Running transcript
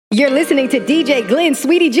You're listening to DJ Glenn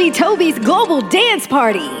Sweetie G Toby's Global Dance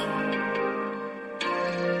Party. I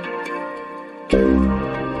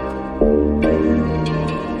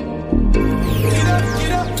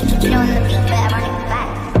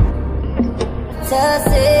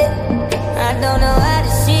don't know why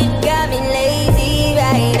this shit got me lazy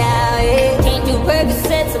right now. Yeah. Can't do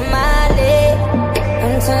Percocets on my leg.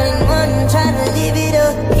 I'm turning one, trying to live it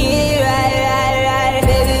up. Yeah, right,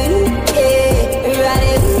 baby. Yeah,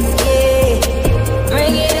 right, yeah.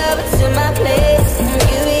 Bring it over to my place.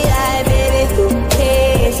 You be like, baby, who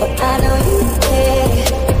cares? So I know you care.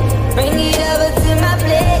 Bring it over to my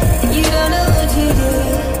place. You don't know what you do.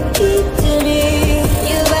 Keep to me.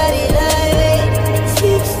 Your body lightweight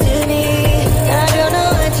speaks to me. I don't know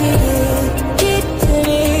what you do. Get to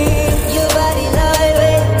me. Your body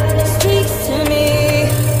lightweight speaks to me.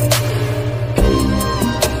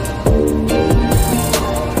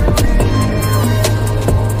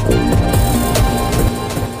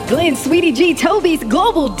 Glenn Sweetie G Toby's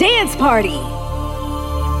Global Dance Party.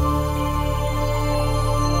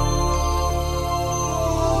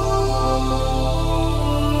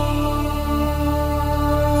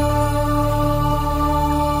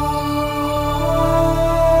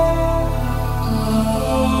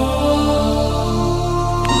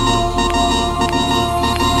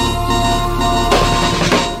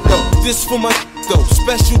 This for my though,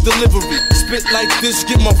 special delivery. Spit like this,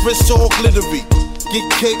 get my wrist all glittery. Get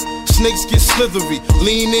cake, snakes get slithery.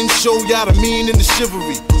 Lean in, show y'all the mean and the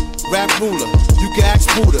chivalry. Rap ruler, you can ask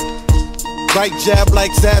Buddha. Right jab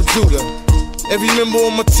like Zab Judah. Every member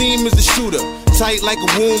on my team is a shooter. Tight like a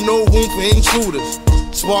womb, no room for intruders.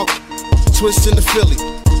 Spark, twist in the Philly.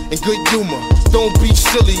 And good humor, don't be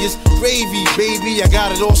silly. It's gravy, baby, I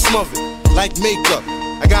got it all smothered. Like makeup,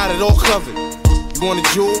 I got it all covered. You want a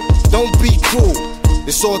jewel? Don't be cruel.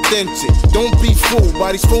 It's authentic. Don't be fooled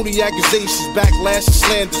by these phony accusations, backlash and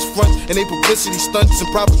slanders, front and they publicity stunts and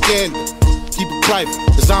propaganda. Keep it private,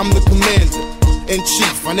 cause I'm the commander in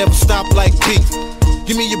chief. I never stop like beef.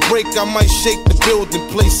 Give me a break, I might shake the building.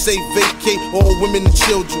 Place safe, vacate all women and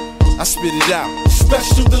children. I spit it out.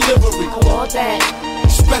 Special delivery. I want that.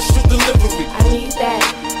 Special delivery. I need that.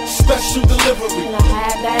 Special delivery. Can I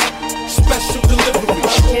have that? Special delivery.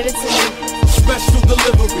 Give it to me. Special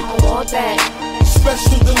delivery. I want that.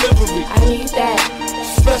 Special delivery. I need that.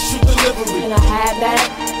 Special delivery. Can I have that?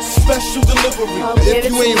 Special delivery. Give If it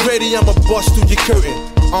you to ain't me. ready, I'ma bust through your curtain.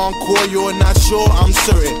 Encore, you're not sure, I'm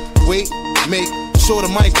certain. Wait, make sure the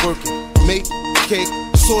mic working. Make cake,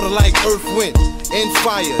 sorta like earth, wind, and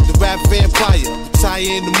fire. The rap vampire. Retire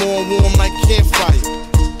in the morning, warm like a campfire.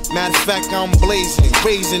 Matter of fact, I'm blazing,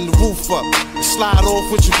 raising the roof up. Slide off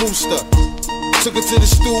with your rooster. Took her to the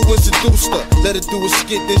stool and seduced her. Let her do a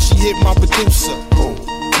skit, then she hit my producer. Oh,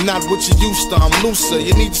 not what you used to, I'm looser.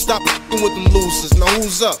 You need to stop with them losers. Now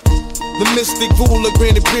who's up? The mystic ruler,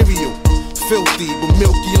 Grand Imperial. Filthy, but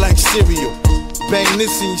milky like cereal. Bang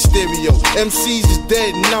this in your stereo. MCs is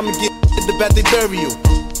dead and I'ma get about their burial.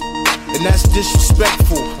 And that's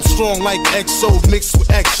disrespectful. I'm strong like XO mixed with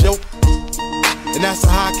X, yo. And that's a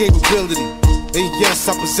high capability. And yes,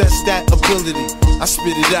 I possess that ability. I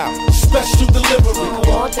spit it out. Special delivery. I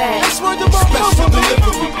want that. That's where the special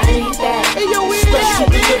delivery. I need that. Hey, yo, we special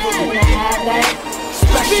delivery. Can I have that?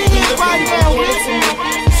 Special delivery. Give it to me.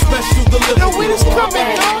 Special delivery. Yo, when it's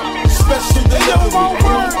coming, dog? Special Hey, yo, delivery. one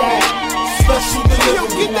word. Special Yo,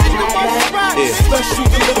 delivery. get that to my spot. Yeah, special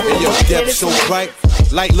delivery. Yo, depth so bright,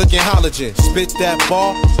 light looking halogen. Spit that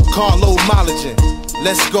ball, carload mileaging.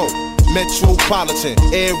 Let's go. Metropolitan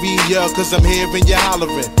area, cause I'm hearing you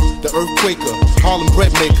hollering. The earthquaker, Harlem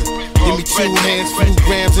bread maker. Give me 2 hands, few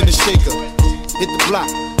grams in the shaker. Hit the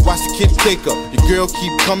block, watch the kid cake up. Your girl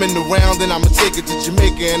keep coming around and I'ma take her to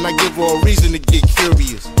Jamaica. And I give her a reason to get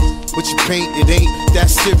curious. What you paint, it ain't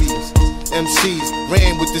that serious. MCs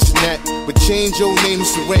ran with this and that, but change your name to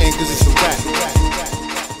Saran cause it's a rap.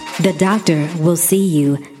 The doctor will see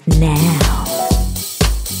you now.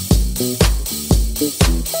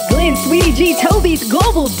 Glenn Sweetie G Toby's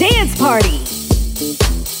Global Dance Party.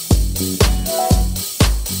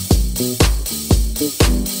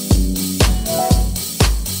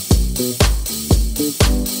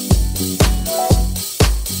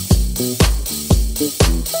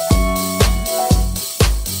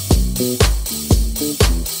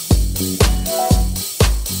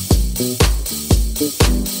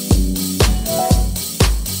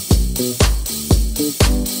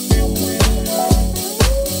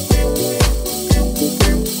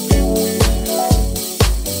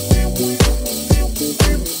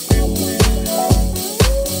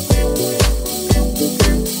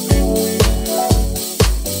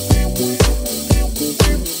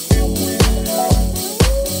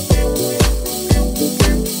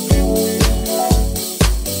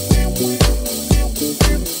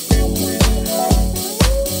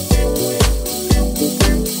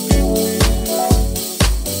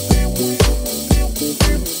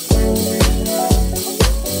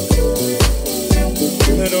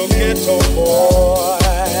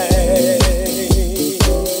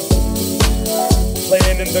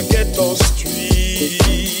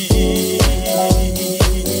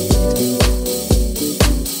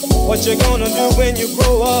 what you gonna do when you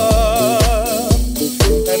grow up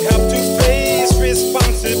and have to face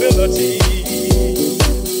responsibility?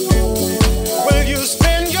 Will you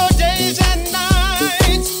spend your days and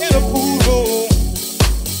nights in a pool room?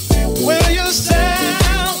 Will you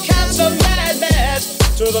sell cans of madness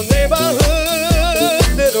to the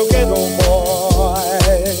neighborhood little ghetto boy?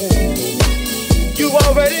 You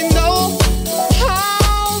already know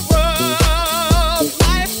how rough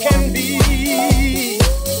life can be,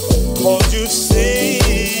 'cause you've seen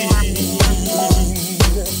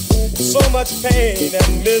so much pain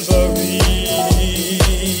and misery.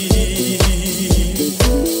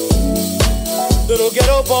 Little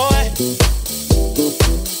ghetto boy,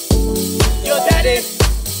 your daddy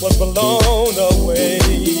was blown away.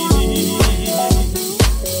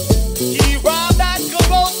 He robbed that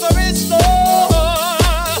grocery store.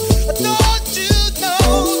 Don't you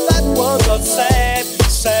know that was a sad,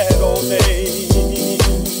 sad old day?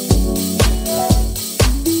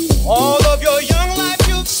 All of your young life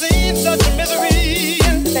you've seen such misery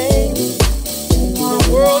and pain. The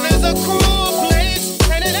world is a cruel place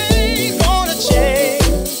and it ain't gonna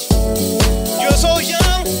change. You're so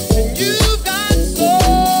young and you've got so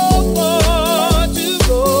far to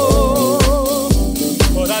go,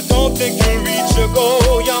 but I don't think you'll reach your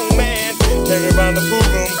goal, young man. Take it round the pool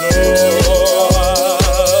room door.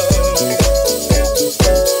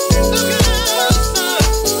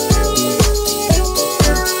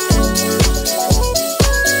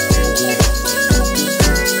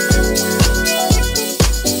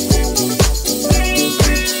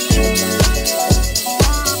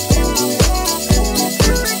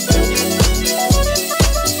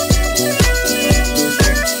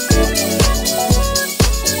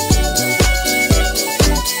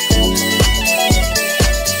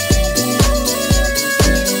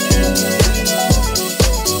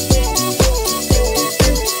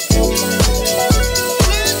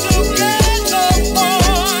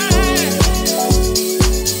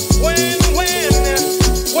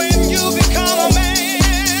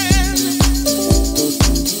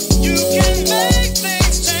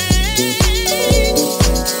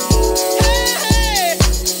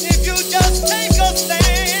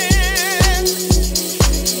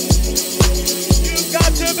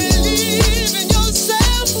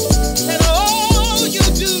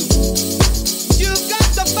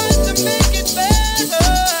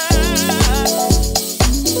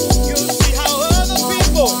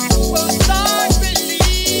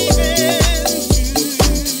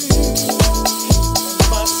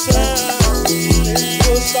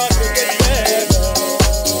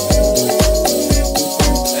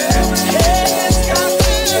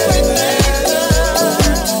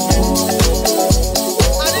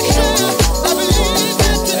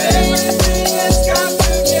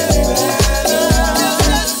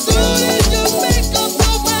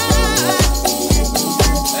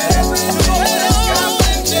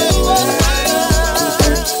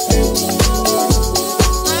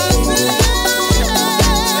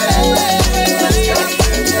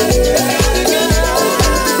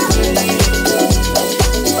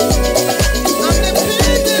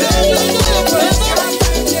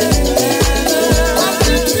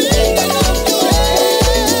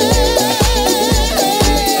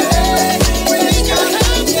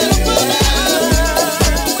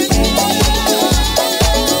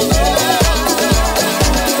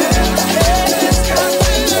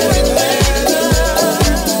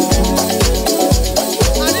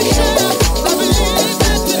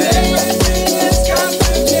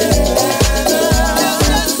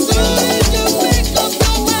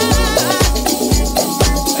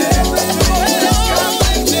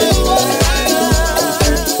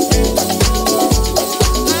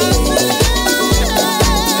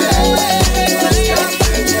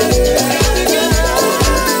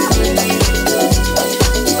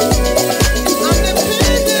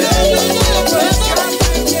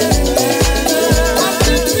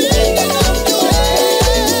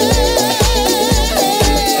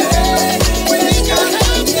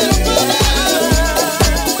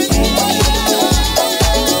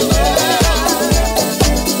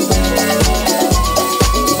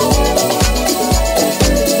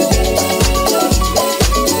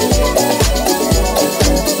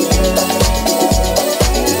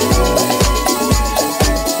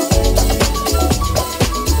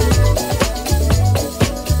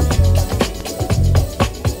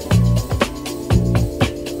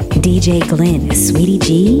 DJ Glenn, Sweetie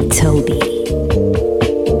G, Toby.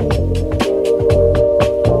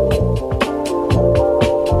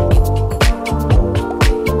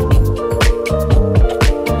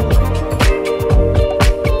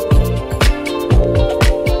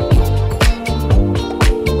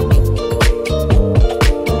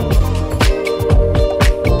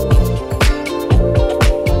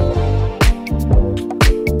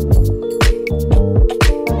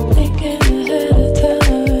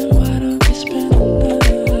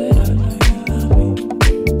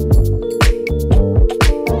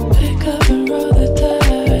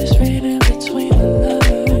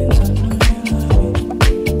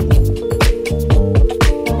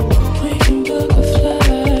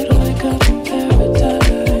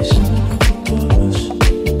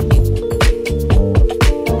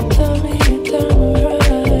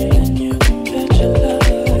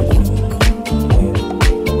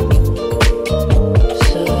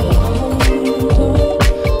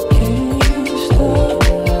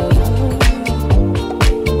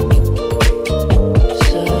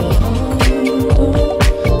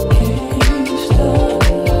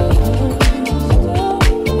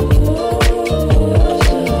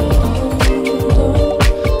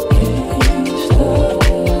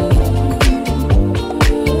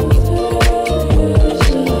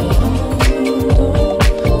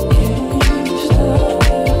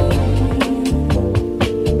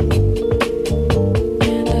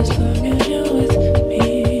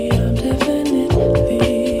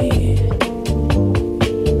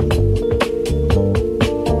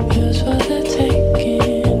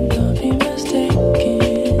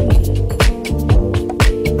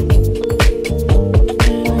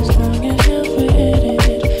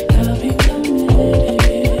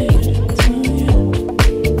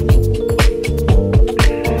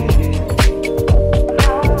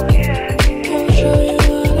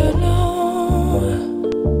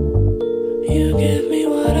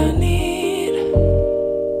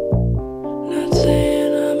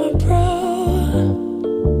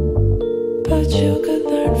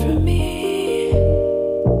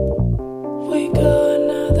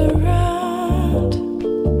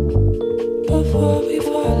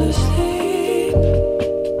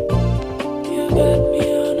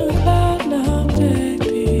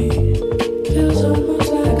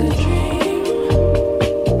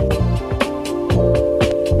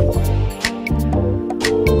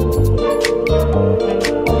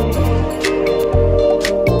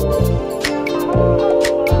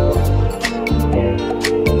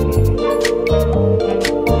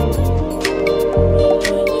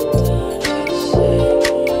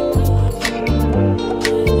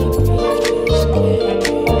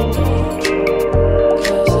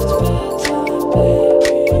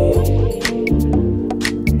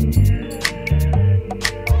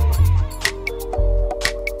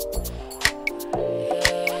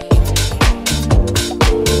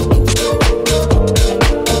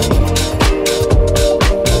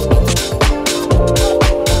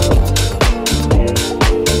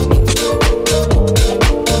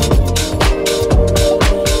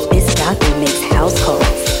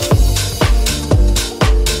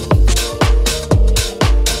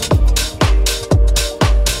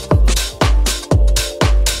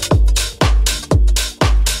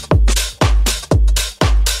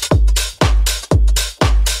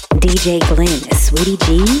 DJ Glenn, Sweetie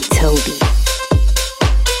G, Toby.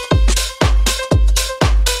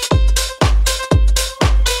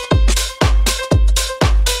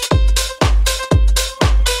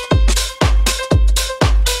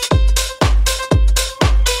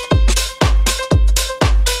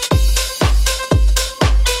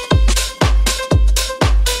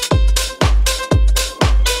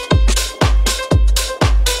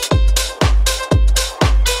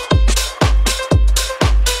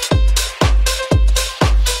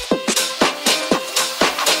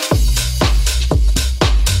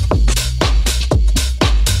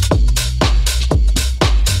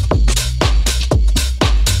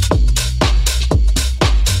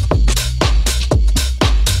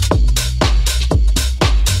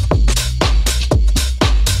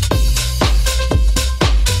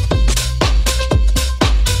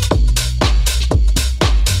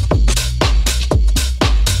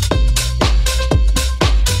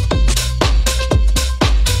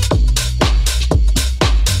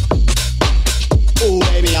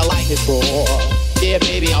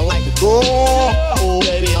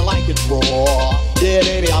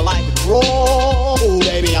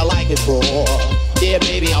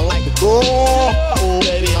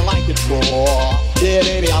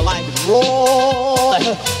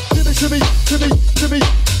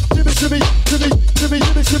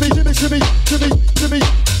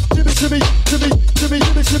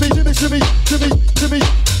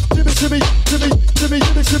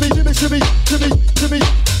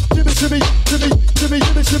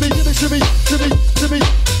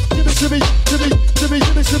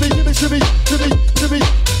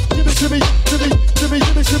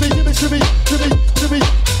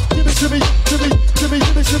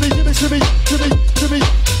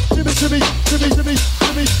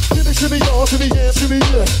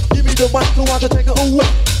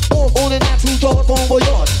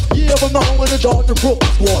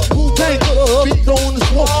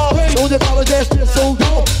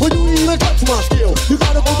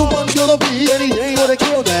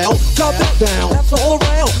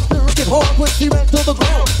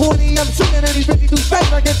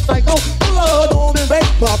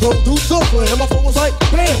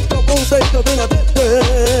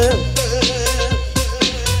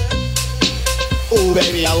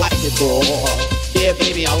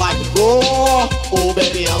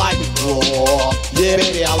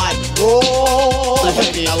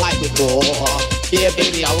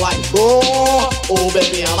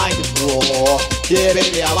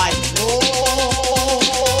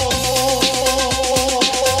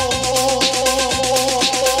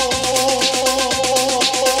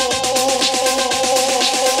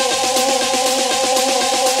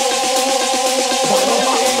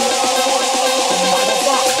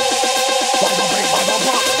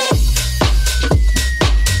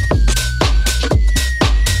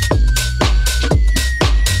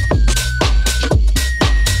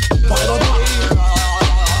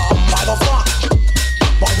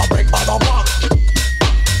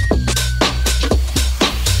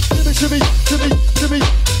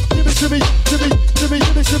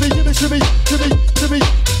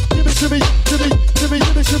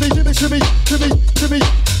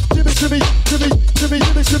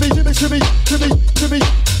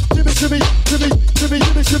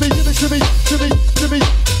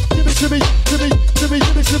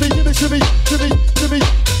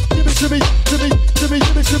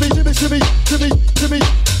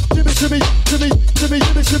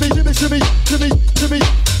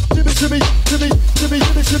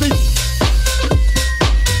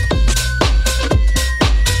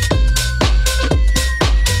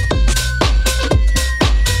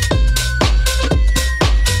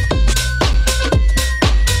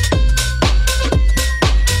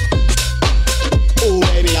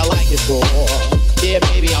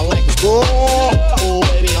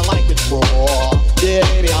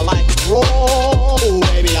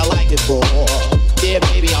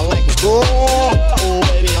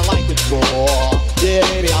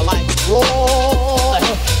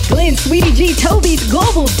 Sweetie G Toby's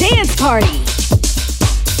Global Dance Party.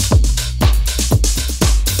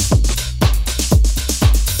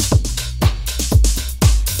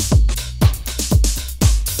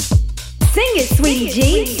 Sing it, Sweetie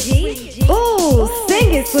G. Ooh,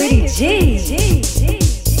 sing it, Sweetie G.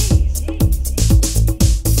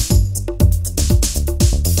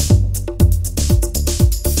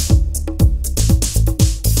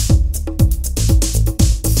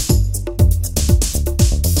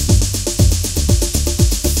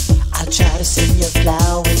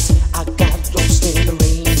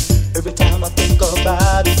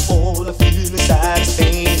 About it, all I feel is out of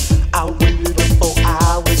pain. I waited for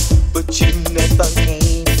hours, but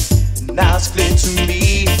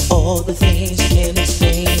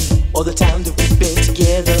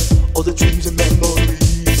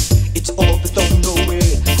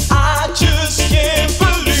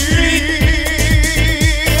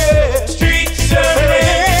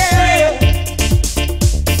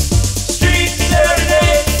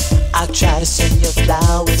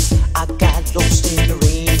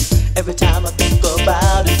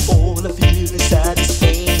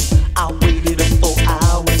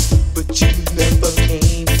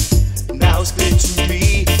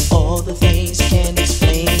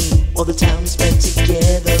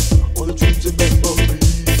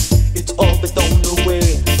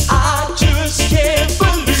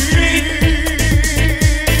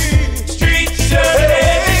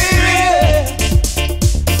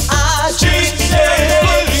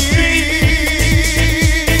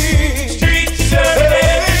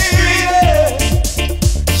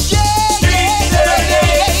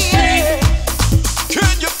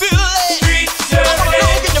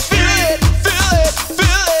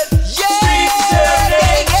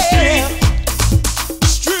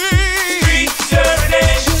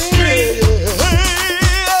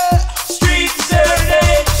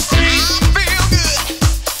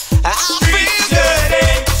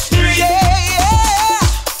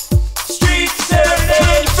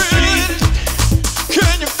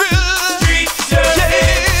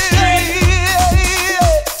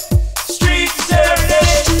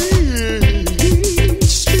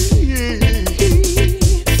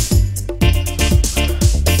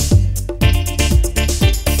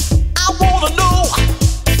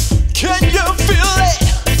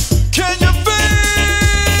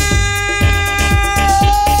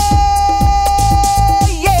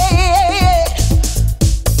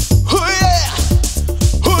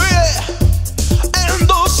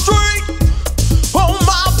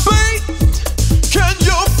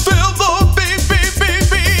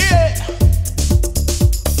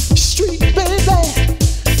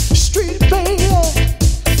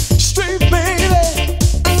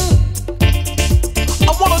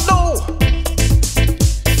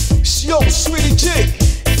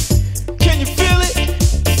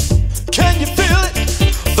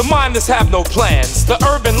have no plans. The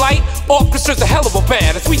Urban Light Orchestra's a hell of a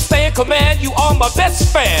band. If we stay in command, you are my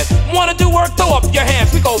best fan. Wanna do work? Throw up your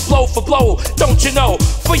hands. We go blow for blow, don't you know?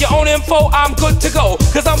 For your own info, I'm good to go.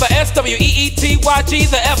 Cause I'm the SWEETYG,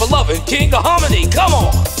 the ever-loving king of harmony. Come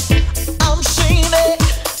on. I'm seeing it.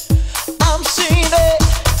 I'm seeing it.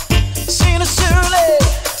 Seeing it seriously.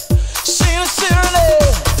 Seeing it seriously.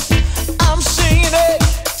 I'm seeing it.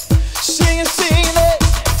 Seeing it.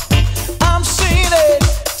 I'm seeing it.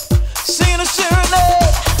 Seeing it seriously.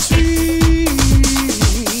 Sweet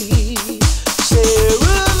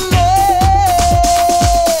serenade.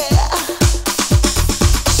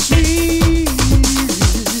 Sweet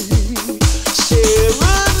serenade.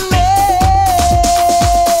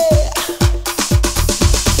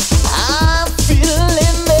 I'm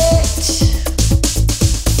feeling it.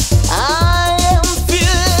 I am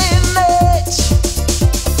feeling it.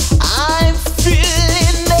 I'm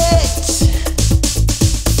feeling it.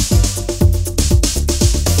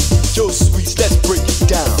 Yo, sweets, let's break it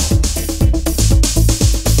down.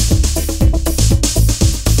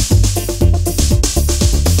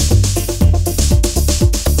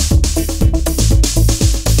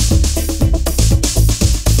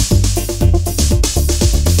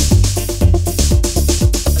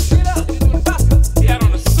 He had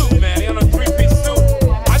on a suit, man. He had on a three-piece suit.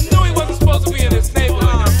 I knew he wasn't supposed to be in this neighborhood, you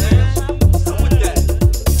know what I'm saying? What's up with that?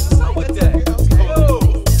 What's up with that?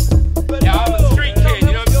 Yeah, I'm a street kid,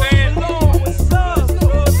 you know what I'm saying? What's up,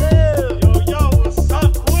 bro? Yo, what's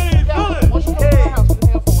up, Queen? Once you get to my house, we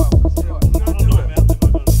hang out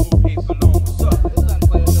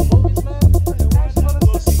for a while.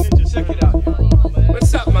 Check it out.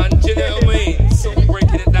 What's up, man? You know what I mean? So we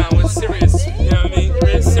breaking it down with serious, you know what I mean?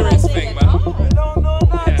 Real serious thing, man. We don't know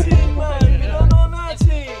nothing, man. We don't know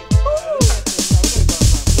nothing.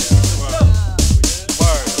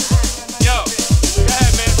 Word. Yo, go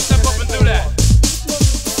ahead, man. Step up and do that.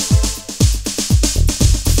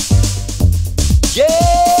 Yeah.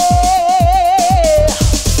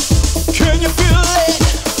 Can you feel it?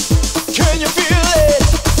 Can you feel it?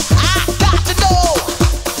 I got to know.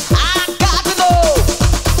 I got to know.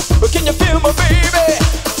 Can you feel my baby?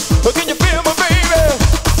 Can you feel my baby?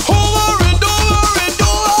 Over and over and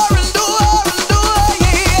over and over and over.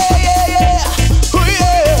 Yeah, yeah, yeah. Oh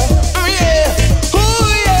yeah, oh yeah, oh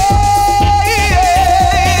yeah, yeah.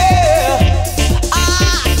 I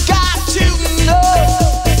got to know.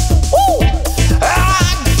 Woo. I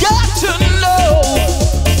got to know.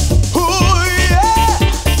 Oh yeah,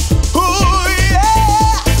 oh yeah,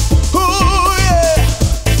 oh yeah,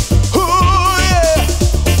 oh yeah.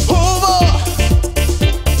 Over.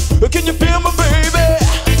 Can you feel my baby?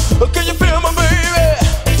 Can you feel my baby?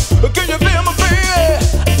 Can you feel my baby?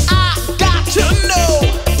 I got to know.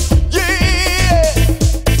 Yeah,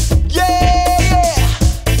 yeah, yeah.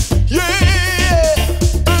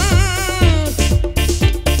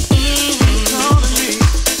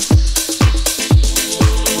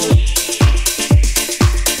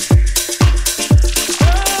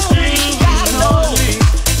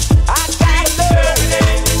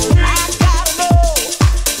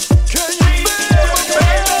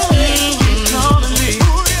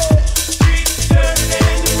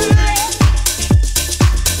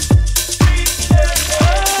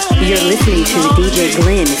 You're listening to DJ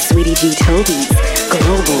Glenn, Sweetie G Toby's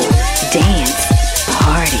Global Dance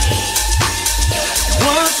Party.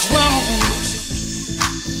 What's wrong?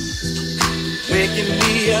 Waking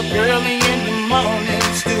me up early in the morning,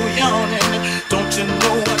 still yawning. Don't you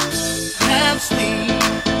know I have sleep?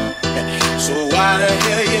 So why the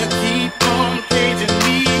hell you keep on paging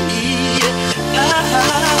me? I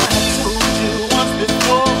told you once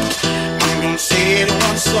before, I'm gonna say it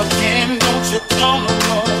once again. Don't you call no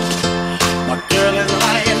more. My girl is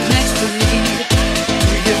lying next to me.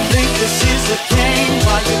 Do you think this is a game?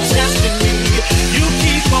 Why you testing me? You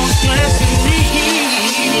keep on stressing me.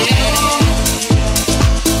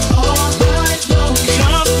 All night long,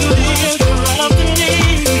 constantly interrupting me.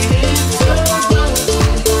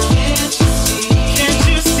 Can't you see?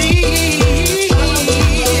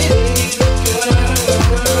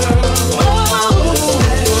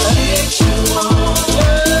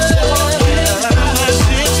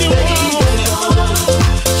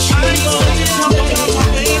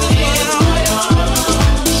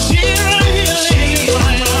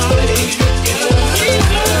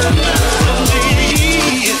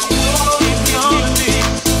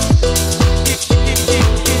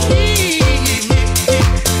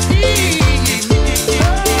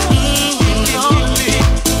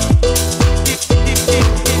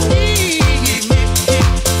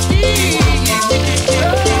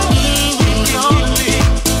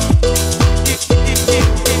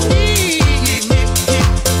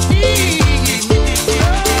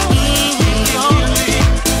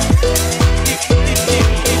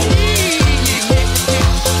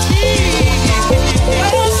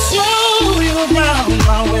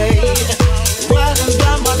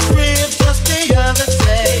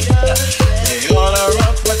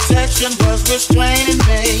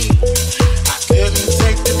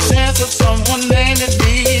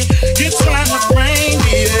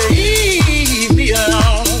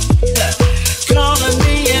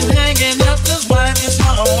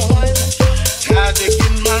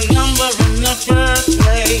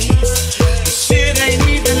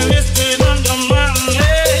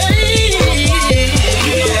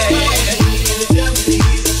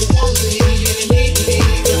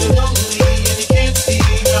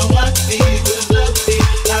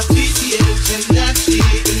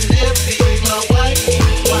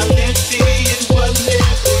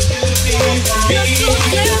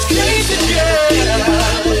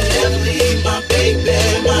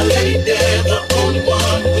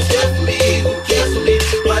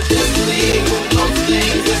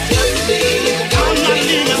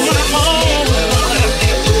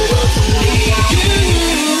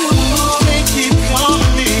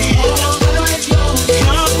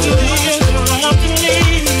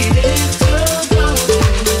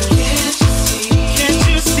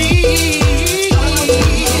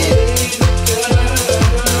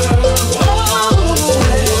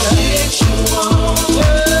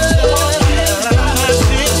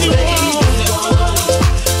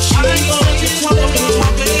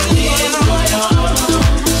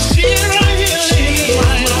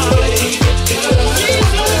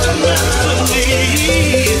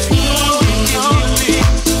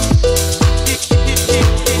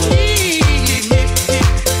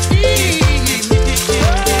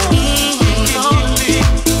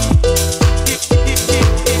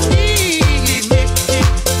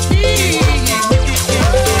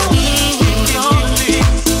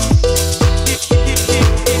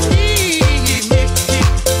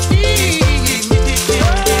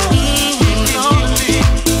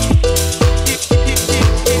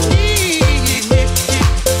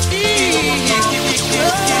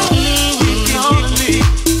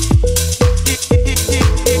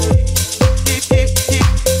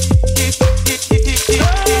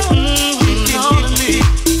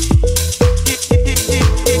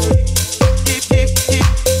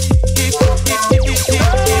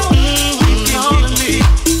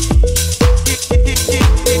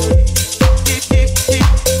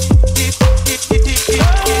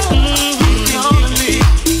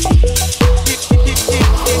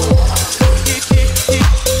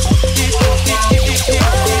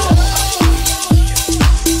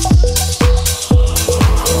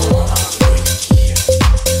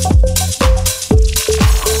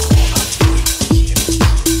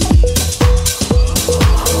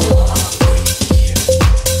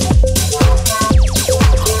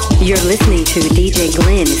 You're listening to DJ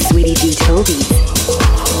Glenn, Sweetie G Toby's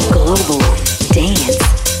Global Dance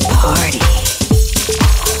Party.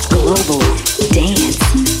 Global Dance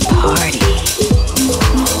Party.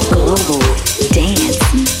 Global Dance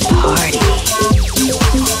Party.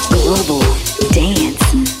 Global Dance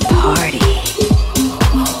Party.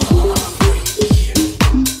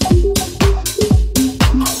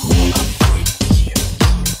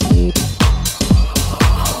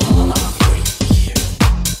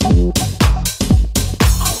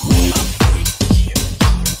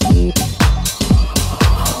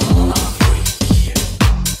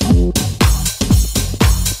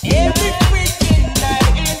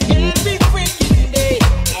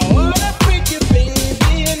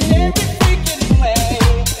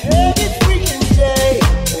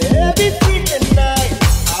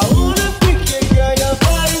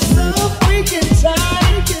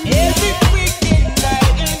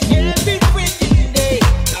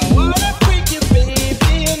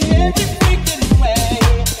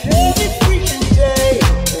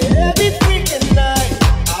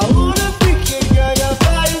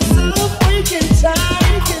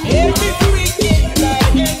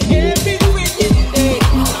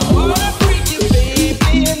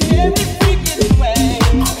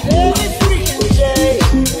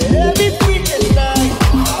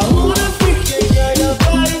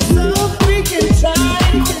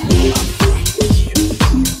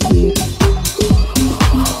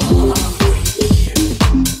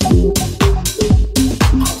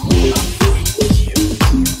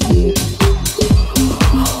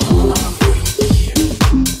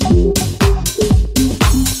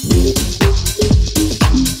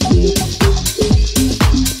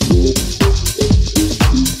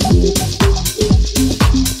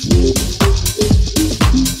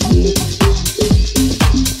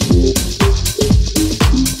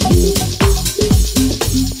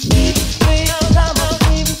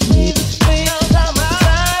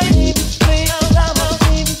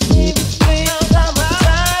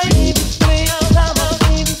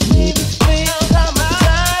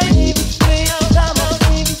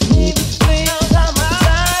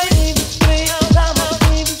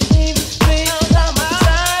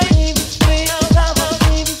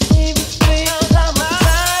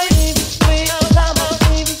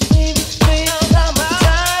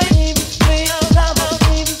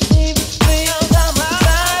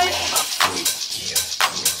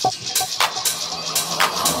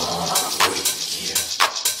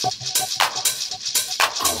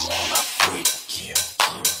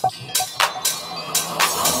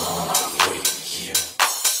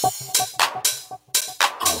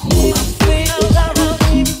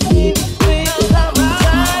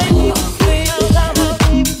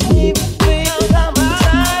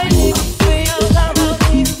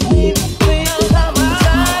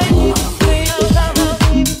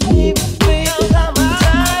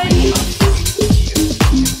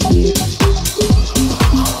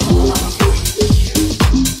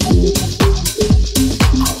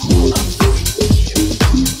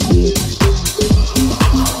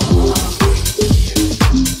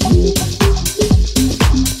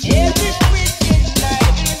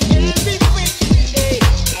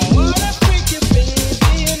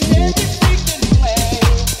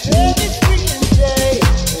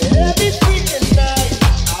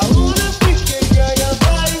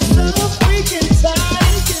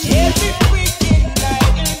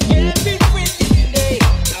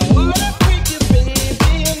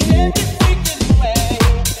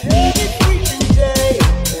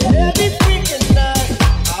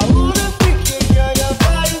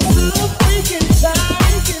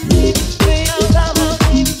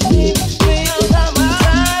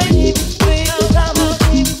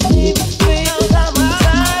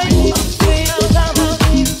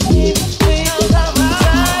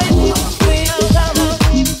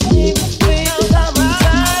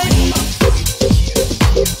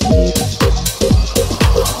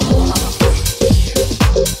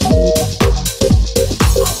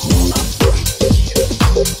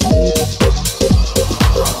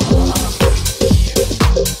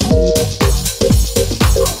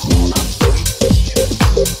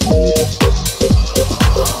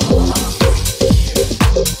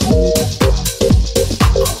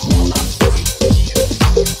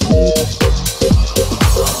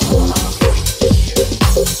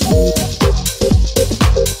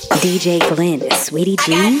 DJ Glenn, Sweetie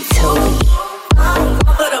G, Toby.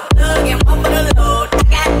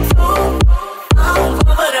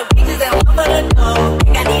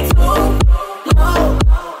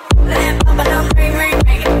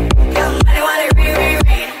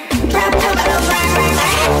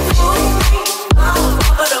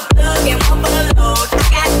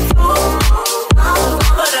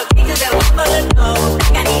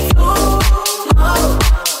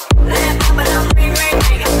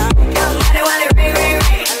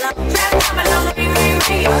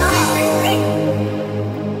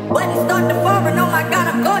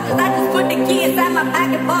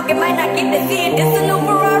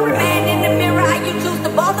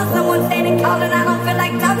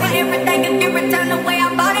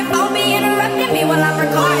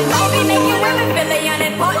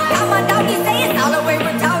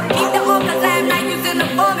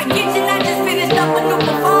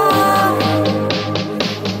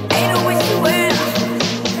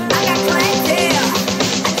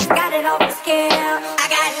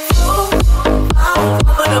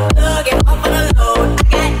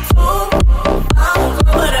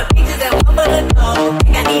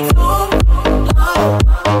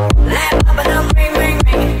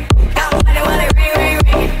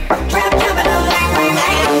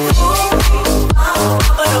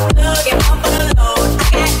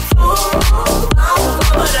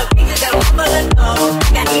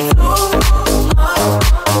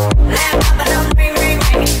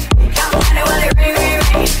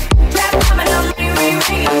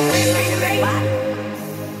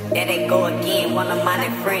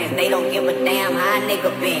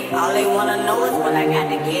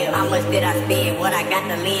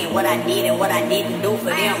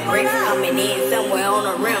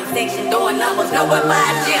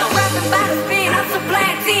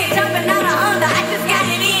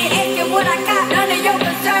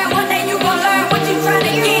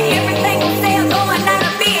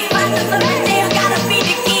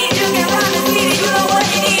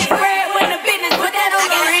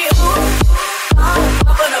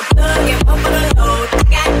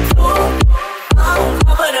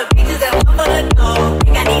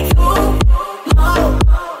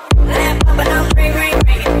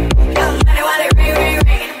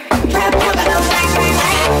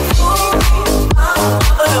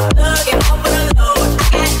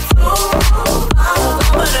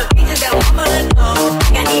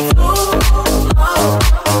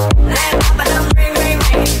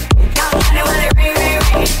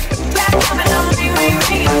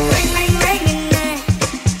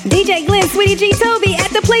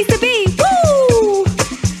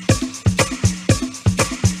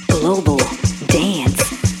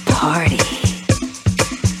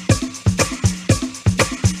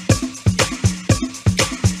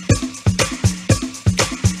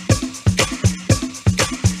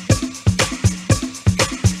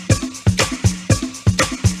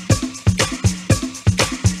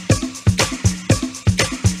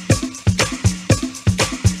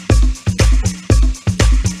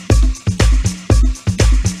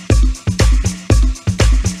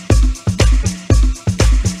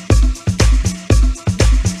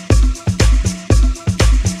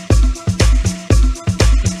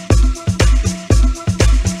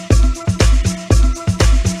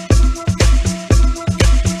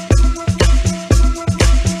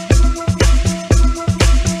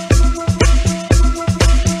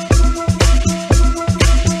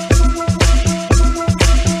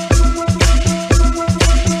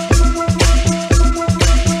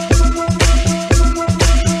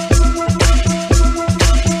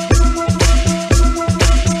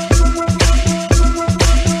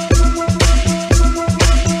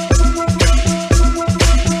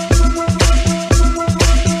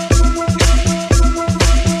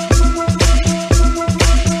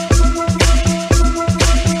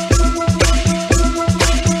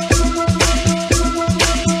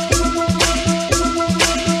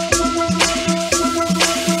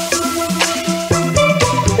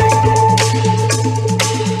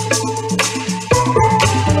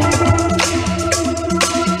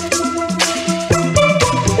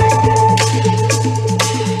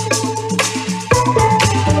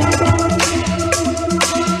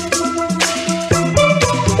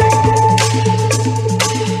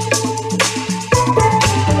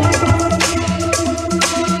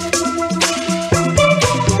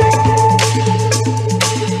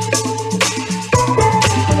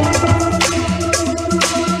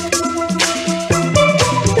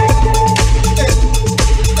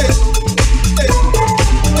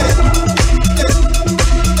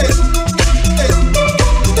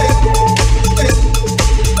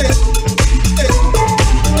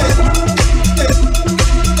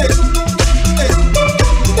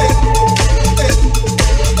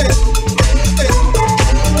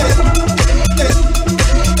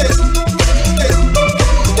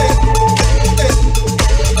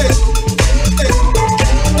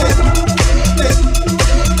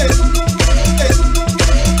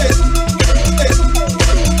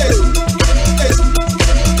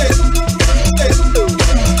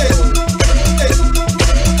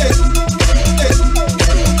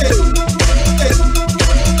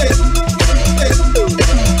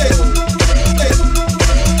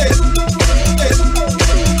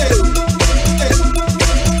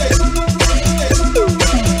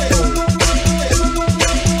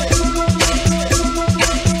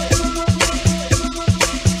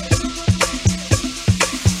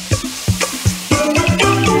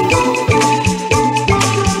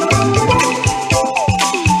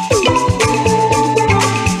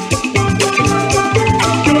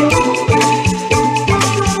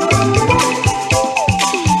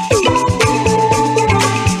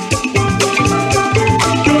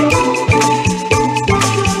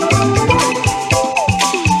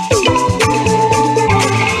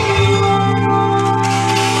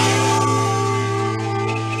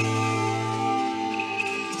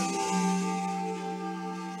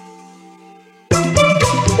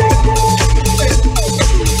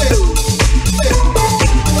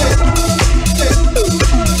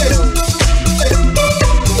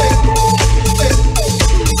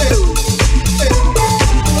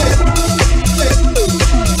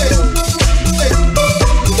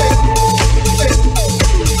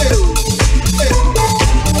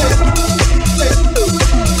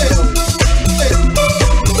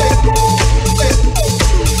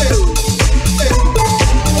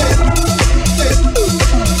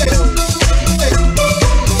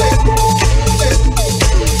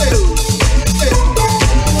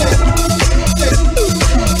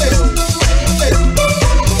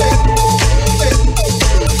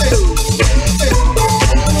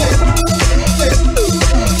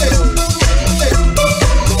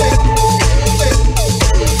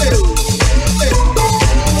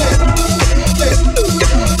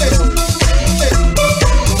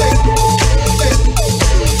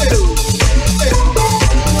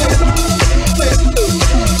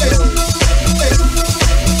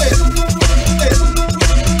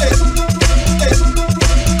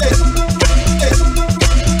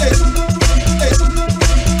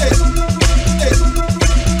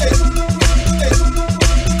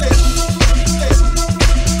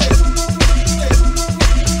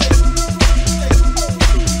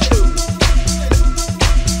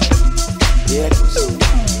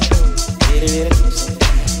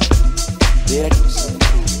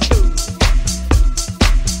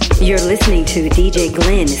 You're listening to DJ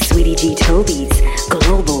Glenn, Sweetie G Toby's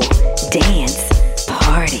Global Dance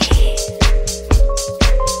Party.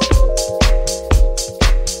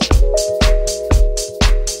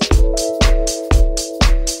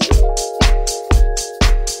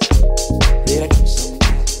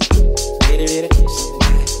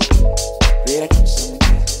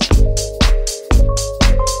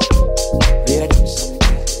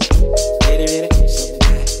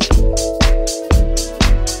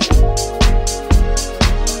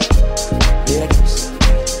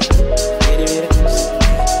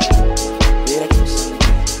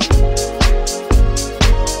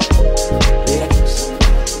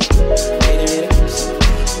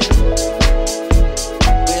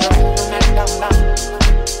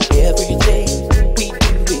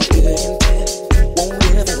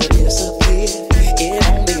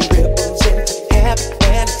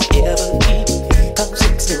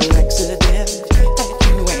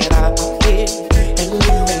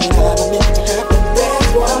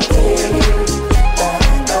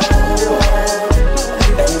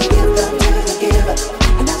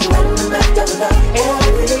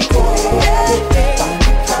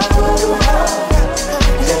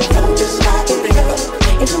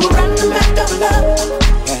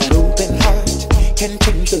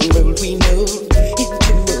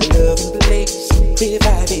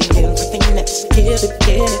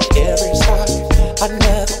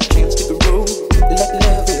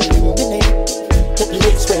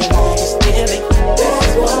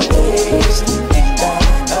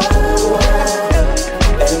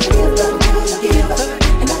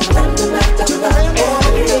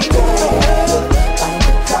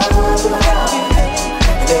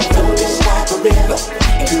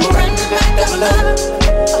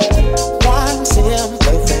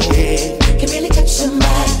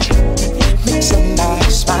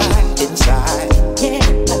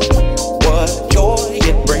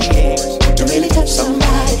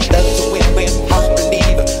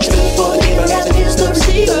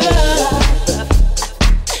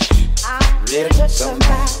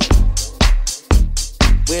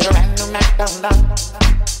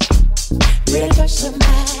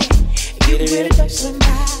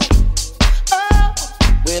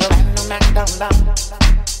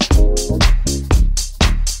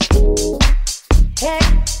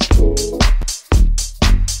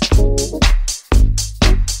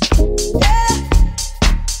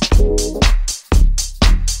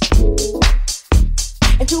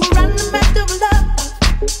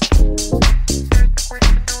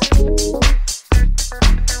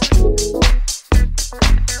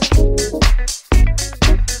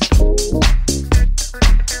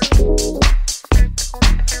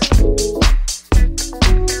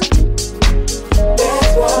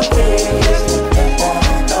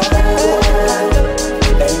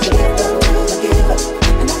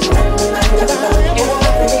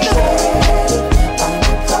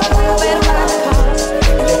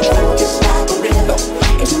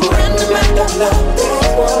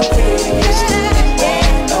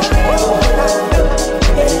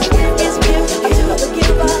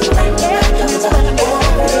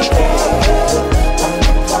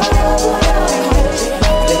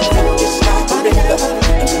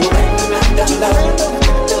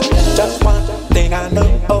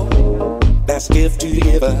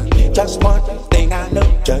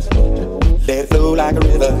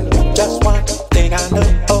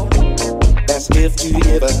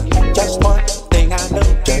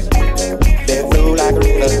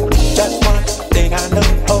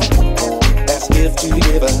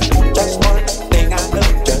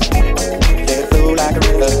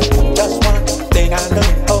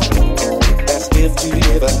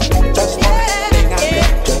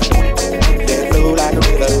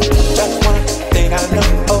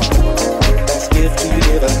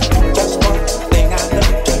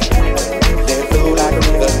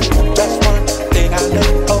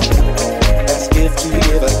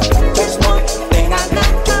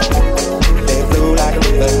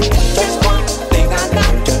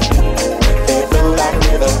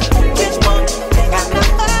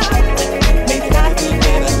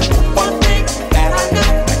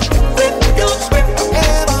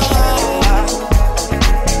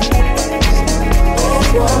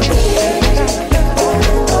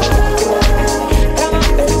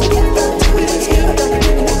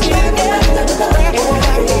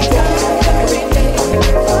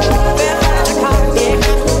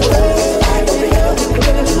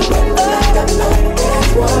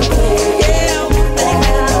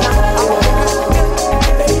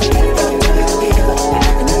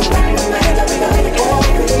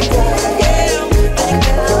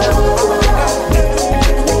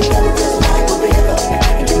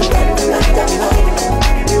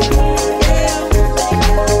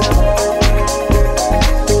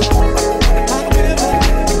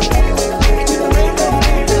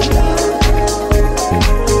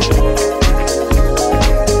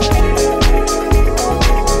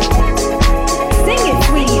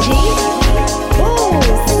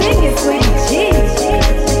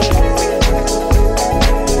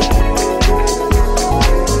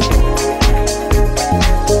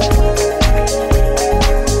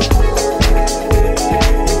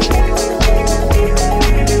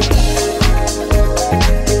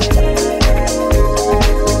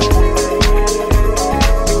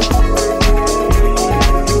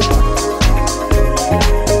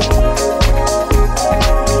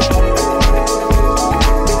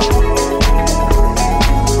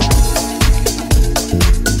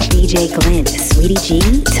 DJ Glenn, Sweetie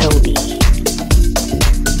G, Toby.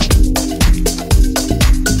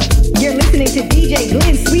 You're listening to DJ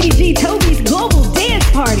Glenn, Sweetie G, Toby's Global Dance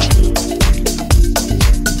Party.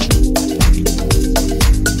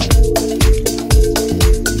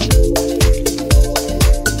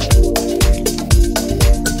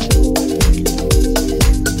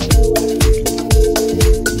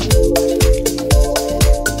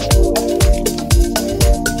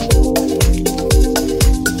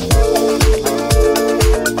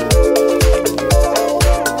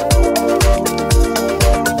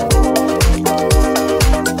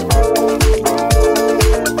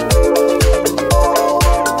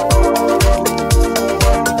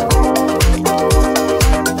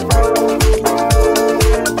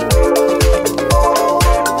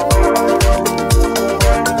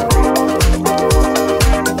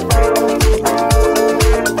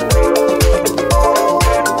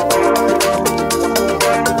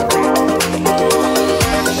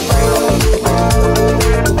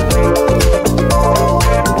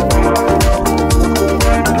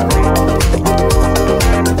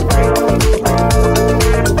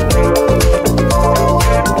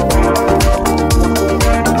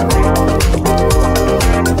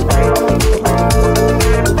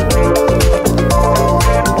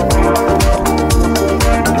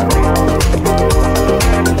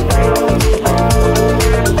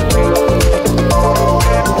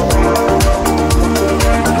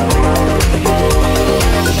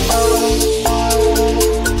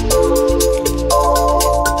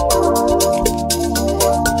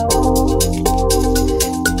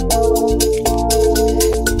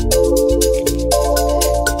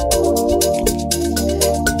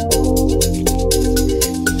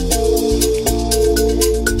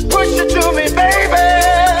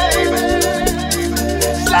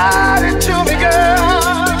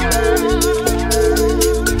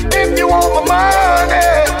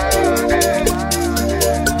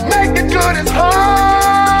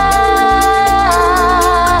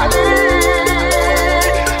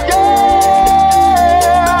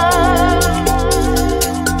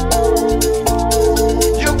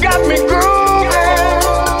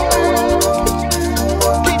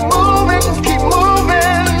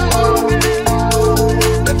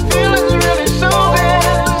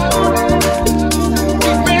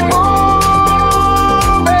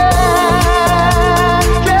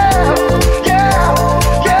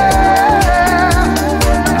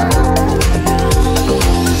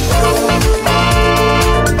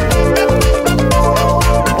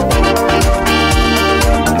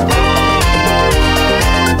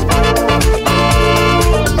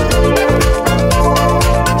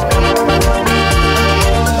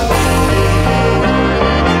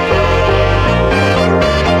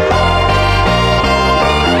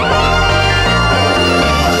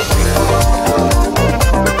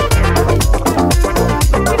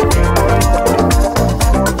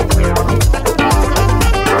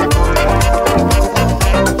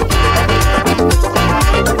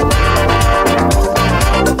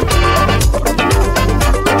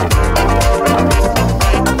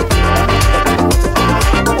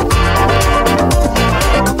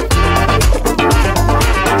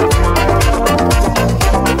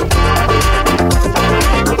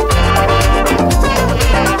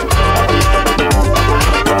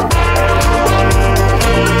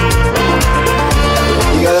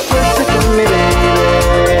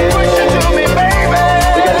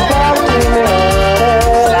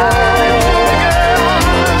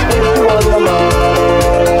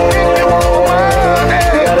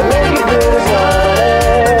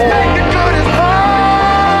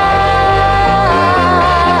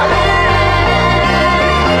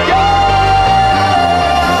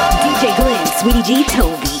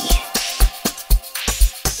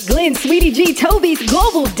 Sweetie G Toby's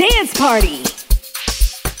Global Dance Party.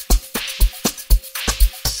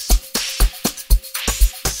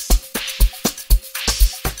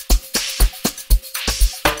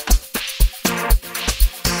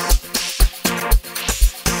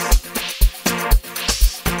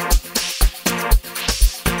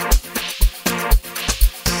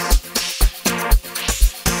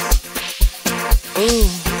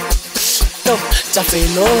 Já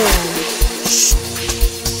fez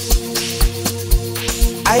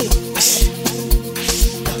ai,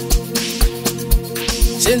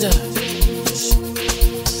 ginger.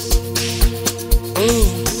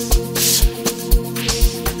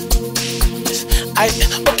 Ai,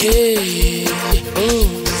 okay.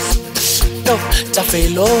 Não, já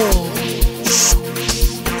fez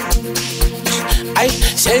ai,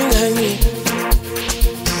 send-me.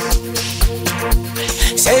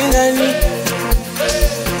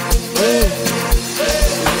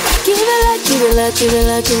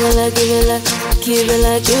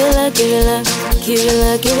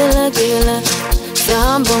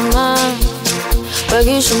 Samboma,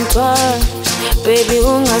 bagishintwa, baby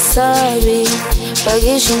ungasabi,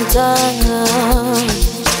 bagishintana.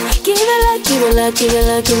 Give it like, give it like, give it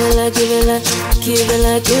like, give it like, give it like, give it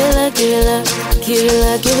like, give it like, give it like, give it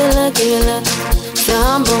like, give it like, give it like.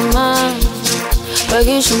 Samboma,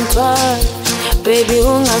 bagishintwa, baby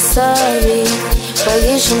ungasabi,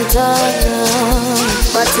 bagishintana.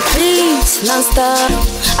 But please, non-stop.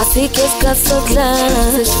 Asike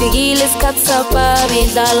skatsoklan, sifigile skatsapabi,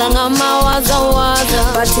 dala ngama waza.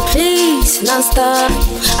 But please, non-stop.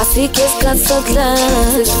 Asike skatsoklan,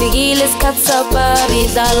 sifigile skatsapabi,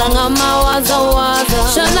 dala ngama waza.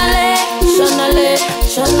 Shonale, shonale,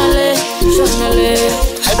 shonale, shonale.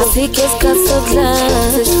 Asike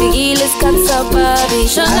skatsoklan, sifigile skatsapabi,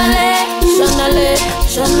 shonale, shonale,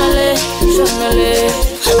 shonale, shonale.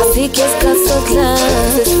 Asike skatsoklan,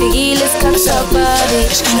 sifigile skatsapabi.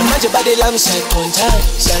 Manje bade lami siyakhonja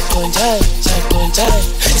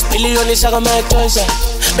isipiliyoni sakamadonsa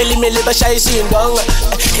belimele bashayisa indonga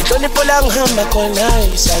inhlonipho la ngihamba khona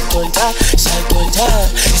siyakhonja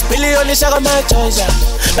isipiliyoni sakamadonsa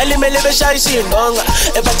belimele bashayisa indonga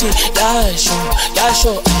ebathi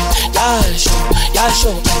yasho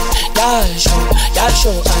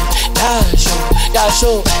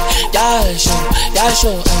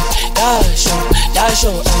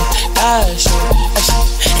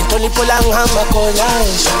inhlonipho la ngihamba khona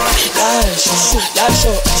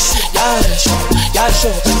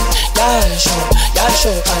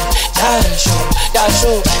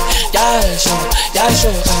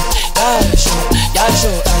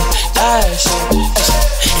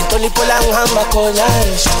inhlonipho la ngihamba khona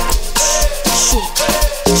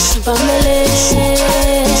Bamele,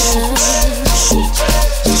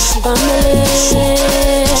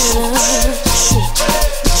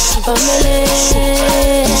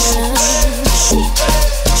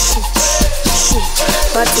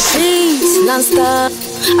 but please, non-stop.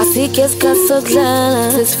 Asike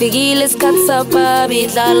skatsoklan, sifigile skatsapabi,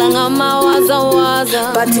 dala ngama waza.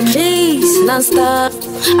 But please, non-stop.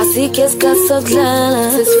 Asike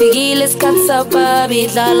skatsoklan, sifigile skatsapabi,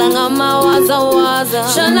 dala ngama waza.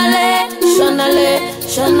 Shonale.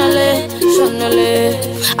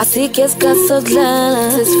 Asike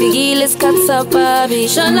skatsoklan, sifigile skatsapabi,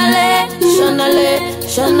 shonale.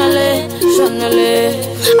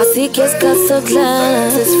 Asike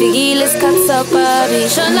skatsoklan, sifigile skatsapabi,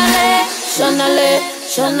 shonale.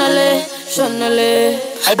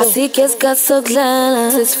 Asike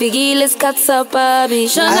skatsoklan, sifigile skatsapabi,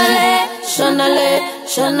 shonale.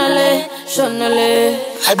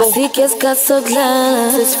 Asike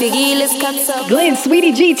skatsoklan, sifigile skatsapabi. Glenn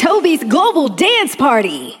Sweetie G Toby's Global Dance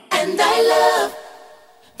Party. And I love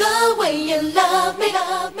the way you love me.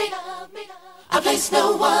 I place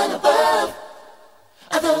no one above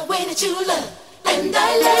the way that you love. And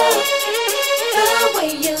I love the way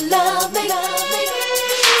you love me.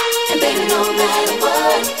 And baby, no matter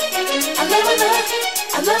what, I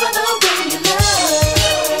love the way you love.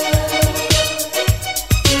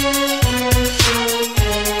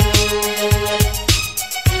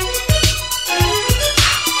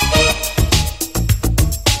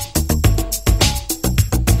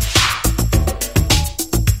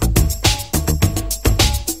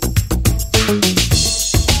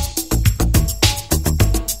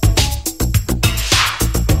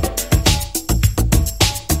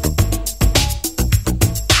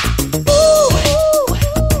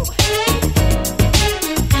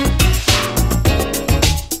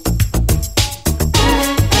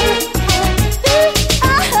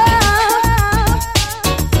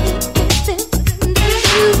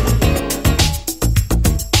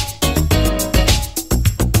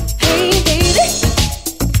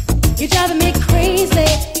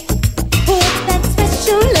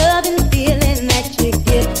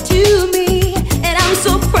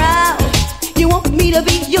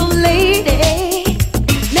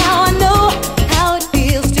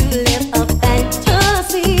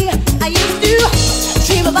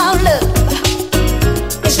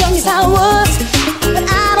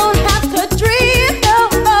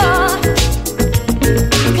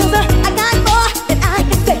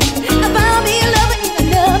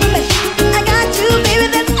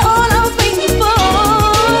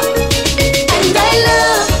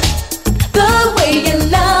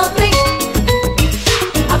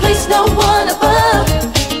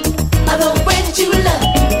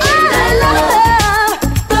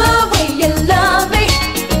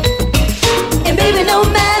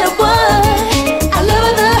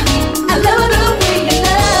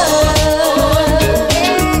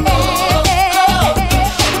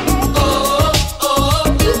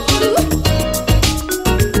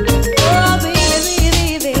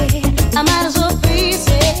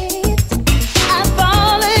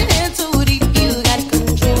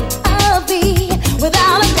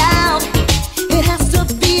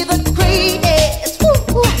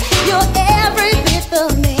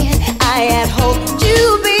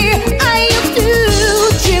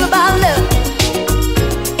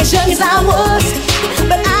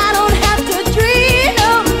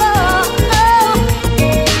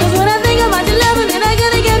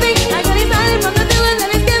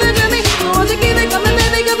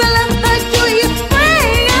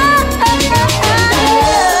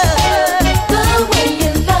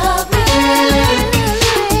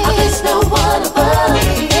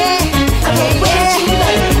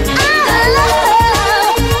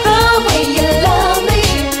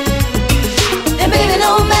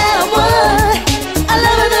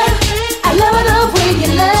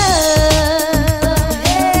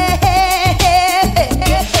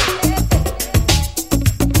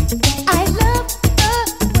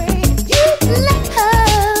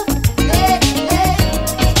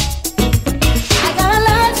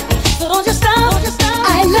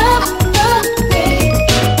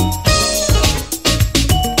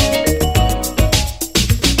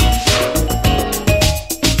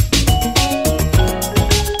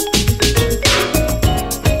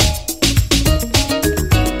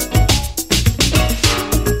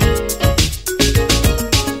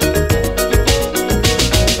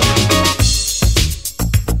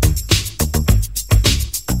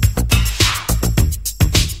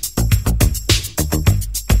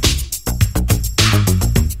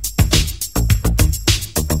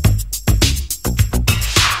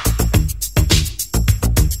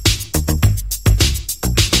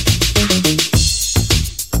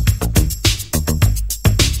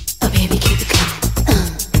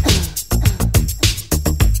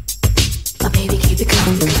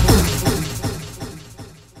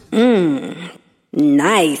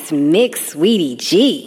 Nice mix, Sweetie G.